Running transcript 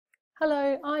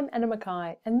Hello, I'm Anna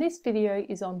Mackay and this video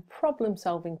is on problem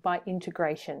solving by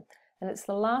integration, and it's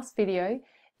the last video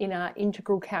in our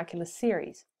integral calculus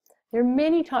series. There are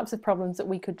many types of problems that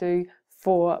we could do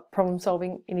for problem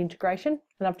solving in integration,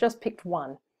 and I've just picked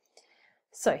one.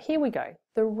 So here we go.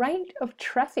 The rate of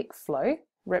traffic flow,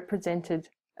 represented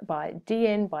by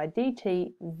dn by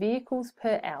dt vehicles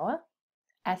per hour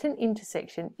at an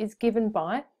intersection, is given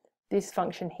by this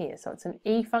function here. So it's an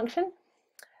e function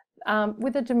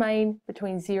with a domain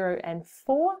between 0 and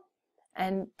 4,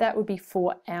 and that would be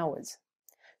 4 hours.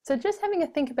 So just having a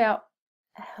think about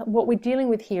what we're dealing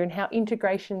with here and how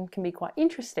integration can be quite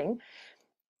interesting.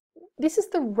 This is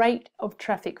the rate of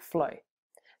traffic flow.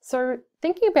 So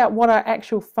thinking about what our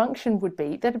actual function would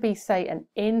be, that would be, say, an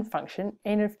n function,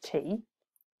 n of t.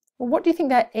 Well, what do you think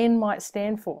that n might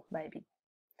stand for, maybe?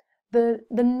 The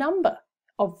number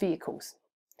of vehicles.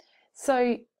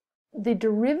 So the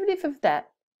derivative of that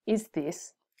is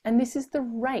this, and this is the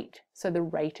rate, so the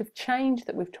rate of change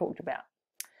that we've talked about.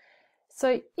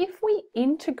 So if we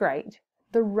integrate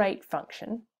the rate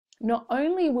function, not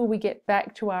only will we get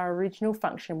back to our original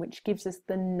function, which gives us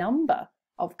the number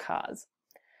of cars,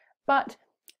 but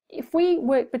if we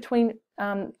work between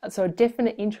so a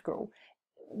definite integral,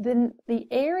 then the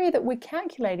area that we're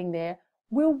calculating there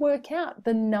will work out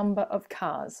the number of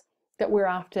cars that we're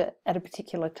after at a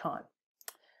particular time.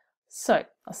 So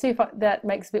I'll see if that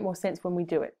makes a bit more sense when we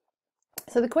do it.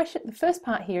 So the first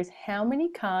part here is how many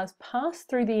cars pass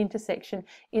through the intersection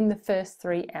in the first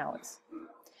 3 hours.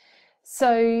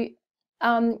 So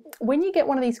when you get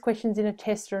one of these questions in a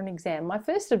test or an exam, my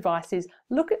first advice is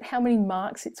look at how many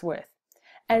marks it's worth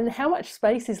and how much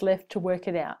space is left to work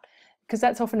it out, because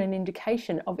that's often an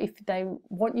indication of if they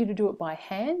want you to do it by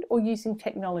hand or using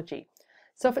technology.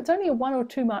 So if it's only a 1 or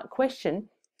 2 mark question,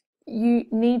 you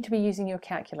need to be using your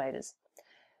calculators.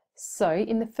 So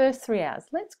in the first 3 hours,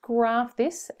 let's graph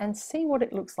this and see what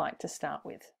it looks like to start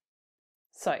with.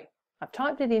 So I've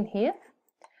typed it in here,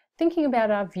 thinking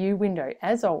about our view window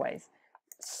as always.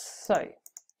 So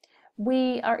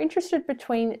we are interested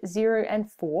between 0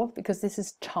 and 4 because this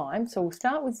is time, so we'll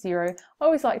start with 0. I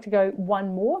always like to go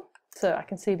 1 more so I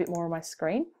can see a bit more on my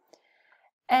screen.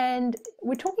 And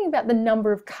we're talking about the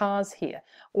number of cars here,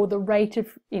 or the rate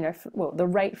of, the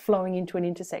rate flowing into an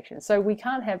intersection. So we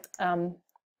can't have,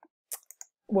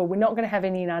 we're not going to have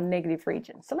any in our negative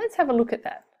region. So let's have a look at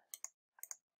that.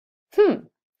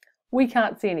 We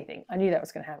can't see anything. I knew that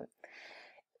was going to happen.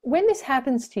 When this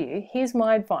happens to you, here's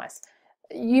my advice.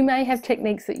 You may have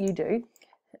techniques that you do.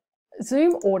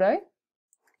 Zoom auto,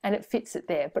 and it fits it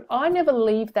there. But I never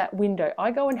leave that window.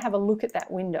 I go and have a look at that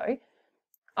window.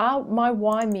 My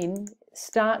Y-min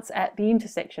starts at the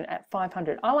intersection at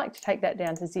 500. I like to take that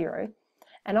down to 0,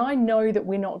 and I know that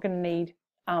we're not going to need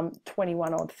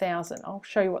 21 odd thousand. I'll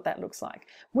show you what that looks like.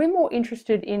 We're more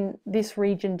interested in this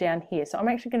region down here, so I'm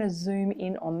actually going to zoom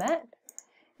in on that.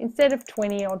 Instead of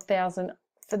 20 odd thousand,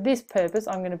 for this purpose,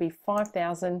 I'm going to be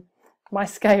 5,000. My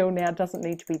scale now doesn't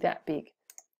need to be that big.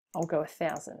 I'll go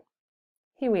 1,000.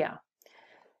 Here we are.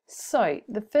 So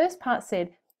the first part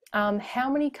said, how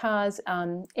many cars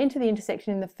enter the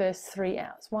intersection in the first 3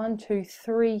 hours? 1, 2,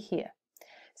 3 here.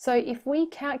 So if we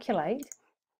calculate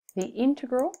the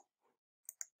integral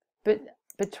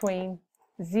between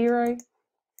 0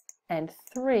 and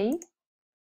 3,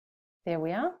 there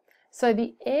we are. So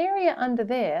the area under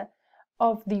there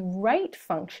of the rate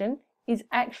function is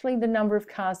actually the number of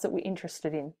cars that we're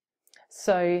interested in.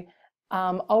 So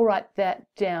I'll write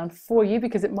that down for you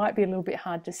because it might be a little bit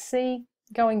hard to see.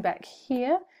 Going back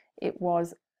here, it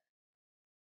was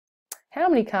how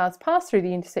many cars passed through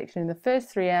the intersection in the first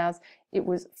 3 hours. It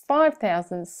was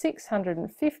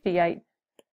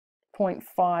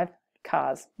 5,658.5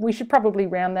 cars. We should probably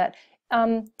round that.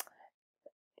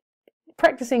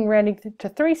 Practicing rounding to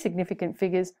 3 significant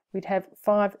figures, we'd have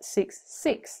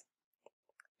 566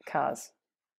 cars,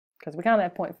 because we can't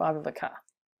have 0.5 of a car.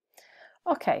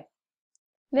 Okay.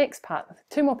 Next part,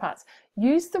 2 more parts.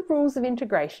 Use the rules of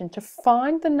integration to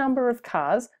find the number of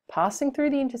cars passing through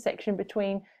the intersection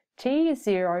between t is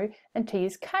 0 and t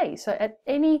is k. So at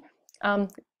any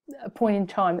point in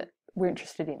time that we're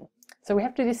interested in. So we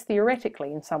have to do this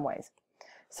theoretically in some ways.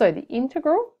 So the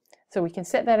integral, so we can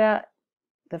set that out.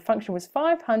 The function was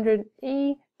 500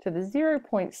 e to the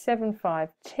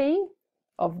 0.75 t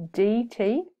of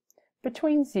dt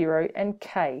between 0 and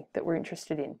k that we're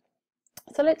interested in.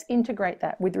 So let's integrate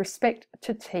that with respect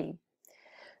to t.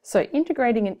 So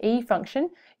integrating an e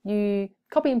function, you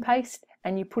copy and paste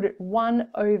and you put it 1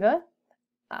 over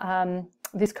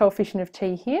this coefficient of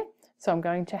t here. So I'm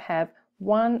going to have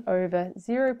 1 over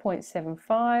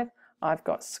 0.75. I've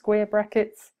got square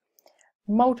brackets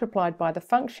multiplied by the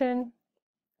function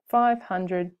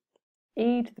 500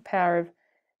 e to the power of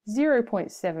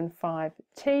 0.75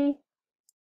 t,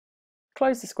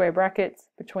 close the square brackets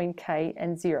between k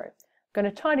and 0. I'm going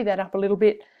to tidy that up a little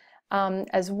bit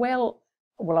as well.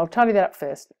 Well, I'll tidy that up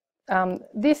first.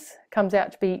 This comes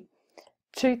out to be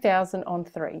 2000 on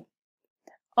 3.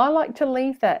 I like to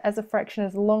leave that as a fraction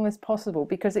as long as possible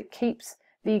because it keeps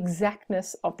the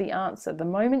exactness of the answer. The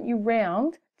moment you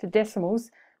round to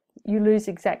decimals, you lose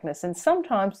exactness, and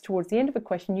sometimes towards the end of a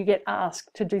question you get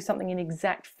asked to do something in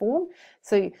exact form,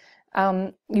 so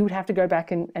you would have to go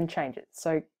back and change it.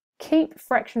 So keep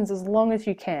fractions as long as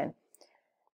you can.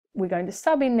 We're going to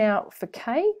sub in now for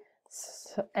k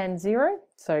and 0,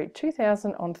 so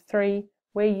 2000 on 3,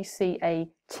 where you see a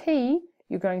t,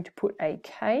 you're going to put a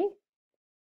k,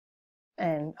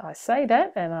 and I say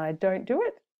that and I don't do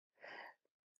it,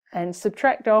 and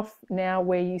subtract off now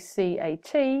where you see a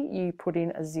t, you put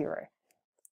in a 0.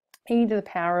 E to the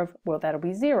power of, well, that'll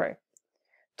be 0.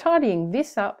 Tidying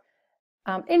this up,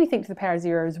 anything to the power of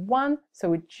 0 is 1, so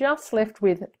we're just left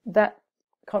with that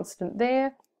constant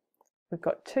there. We've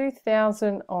got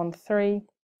 2000 on 3,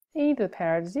 e to the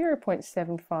power of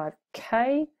 0.75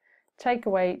 k, take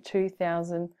away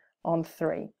 2000 on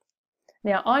 3.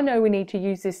 Now I know we need to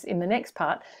use this in the next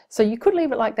part, so you could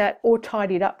leave it like that or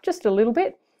tidy it up just a little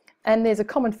bit. And there's a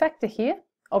common factor here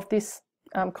of this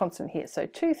constant here. So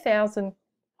 2000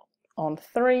 on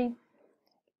 3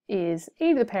 is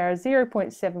e to the power of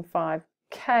 0.75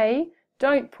 k.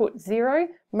 Don't put 0.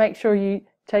 Make sure you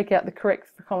take out the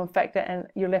correct common factor and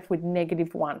you're left with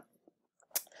 -1.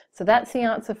 So that's the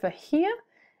answer for here.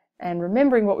 And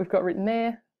remembering what we've got written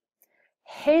there,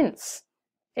 hence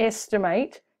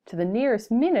estimate to the nearest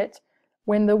minute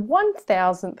when the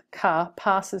 1000th car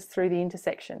passes through the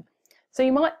intersection. So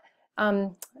you might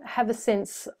have a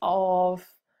sense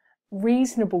of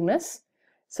reasonableness.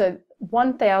 So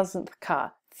 1000th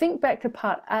car. Think back to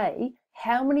part A.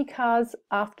 How many cars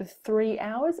after 3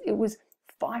 hours? It was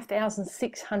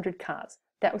 5,600 cars.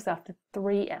 That was after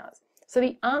 3 hours. So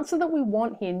the answer that we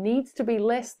want here needs to be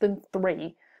less than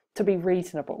 3 to be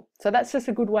reasonable. So that's just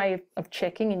a good way of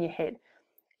checking in your head.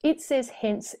 It says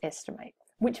hence estimate,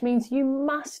 which means you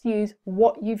must use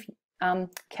what you've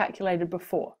calculated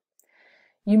before.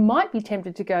 You might be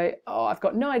tempted to go, oh, I've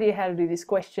got no idea how to do this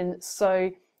question,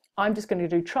 so I'm just going to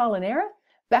do trial and error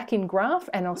back in graph,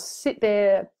 and I'll sit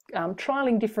there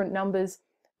trialing different numbers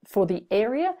for the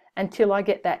area until I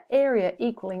get that area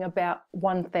equaling about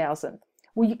 1000.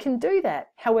 Well, you can do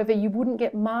that. However, you wouldn't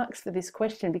get marks for this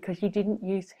question because you didn't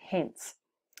use hence.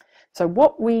 So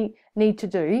what we need to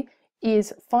do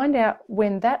is find out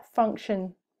when that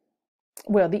function,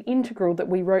 well, the integral that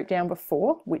we wrote down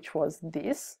before, which was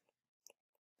this,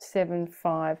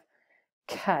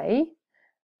 75k,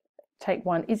 take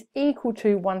 1, is equal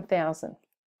to 1000.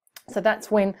 So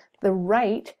that's when the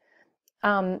rate,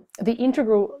 the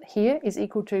integral here is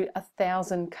equal to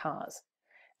 1000 cars.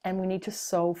 And we need to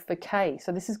solve for k.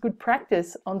 So this is good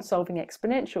practice on solving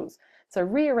exponentials. So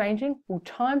rearranging, we'll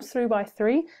times through by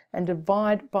 3 and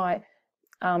divide by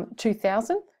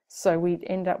 2000. So we'd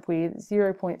end up with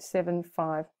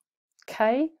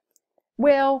 0.75k.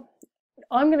 Well,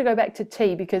 I'm going to go back to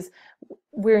t because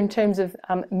we're in terms of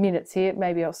minutes here.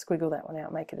 Maybe I'll squiggle that one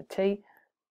out, make it a t,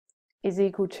 is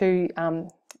equal to,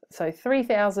 so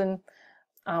 3000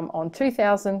 on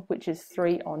 2000, which is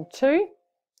 3 on 2.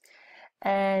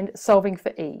 And solving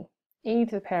for e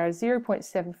to the power of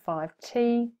 0.75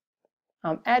 t,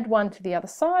 add 1 to the other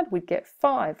side, we'd get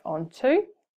 5 on 2.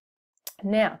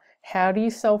 Now, how do you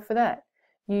solve for that?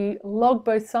 You log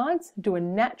both sides, do a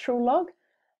natural log.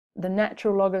 The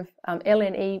natural log of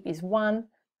ln e is 1,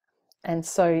 and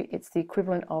so it's the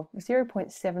equivalent of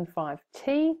 0.75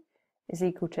 t is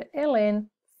equal to ln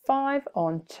 5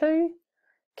 on 2.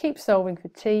 Keep solving for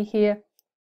t here.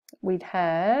 We'd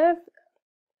have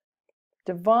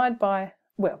divide by,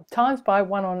 well, times by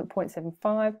 1 on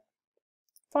 0.75,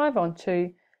 5 on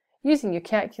 2. Using your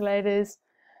calculators,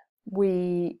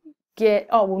 we get,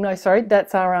 oh, well, no, sorry,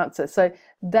 that's our answer. So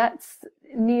that's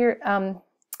near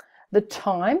the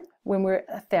time when we're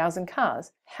at 1000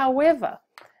 cars. However,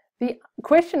 the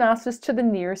question asked us to the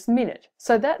nearest minute.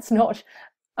 So that's not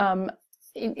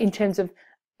in terms of,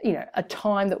 you know, a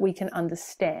time that we can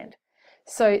understand.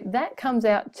 So that comes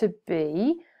out to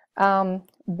be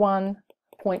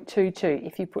 1.22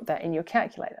 if you put that in your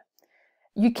calculator.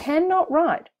 You cannot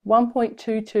write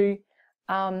 1.22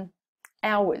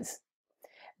 hours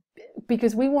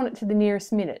because we want it to the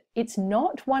nearest minute. It's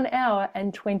not 1 hour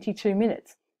and 22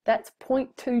 minutes. That's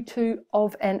 0.22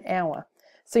 of an hour.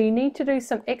 So you need to do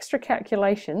some extra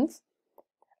calculations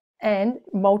and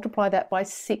multiply that by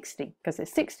 60, because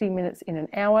there's 60 minutes in an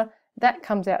hour. That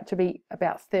comes out to be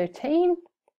about 13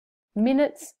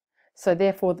 minutes. So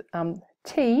therefore,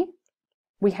 T,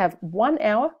 we have 1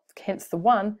 hour, hence the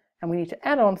 1, and we need to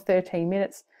add on 13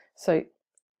 minutes. So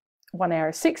 1 hour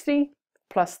is 60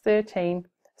 plus 13,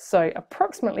 so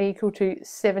approximately equal to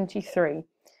 73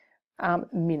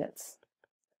 minutes.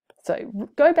 So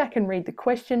go back and read the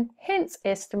question, hence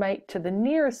estimate to the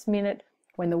nearest minute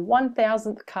when the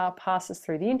 1000th car passes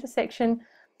through the intersection,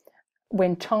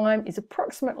 when time is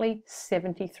approximately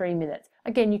 73 minutes.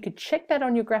 Again, you could check that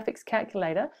on your graphics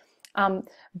calculator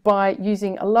by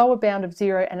using a lower bound of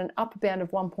 0 and an upper bound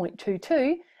of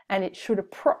 1.22, and it should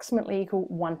approximately equal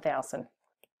 1000.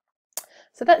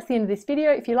 So that's the end of this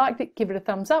video. If you liked it, give it a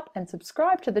thumbs up and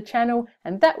subscribe to the channel.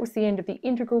 And that was the end of the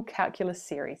Integral Calculus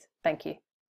series. Thank you.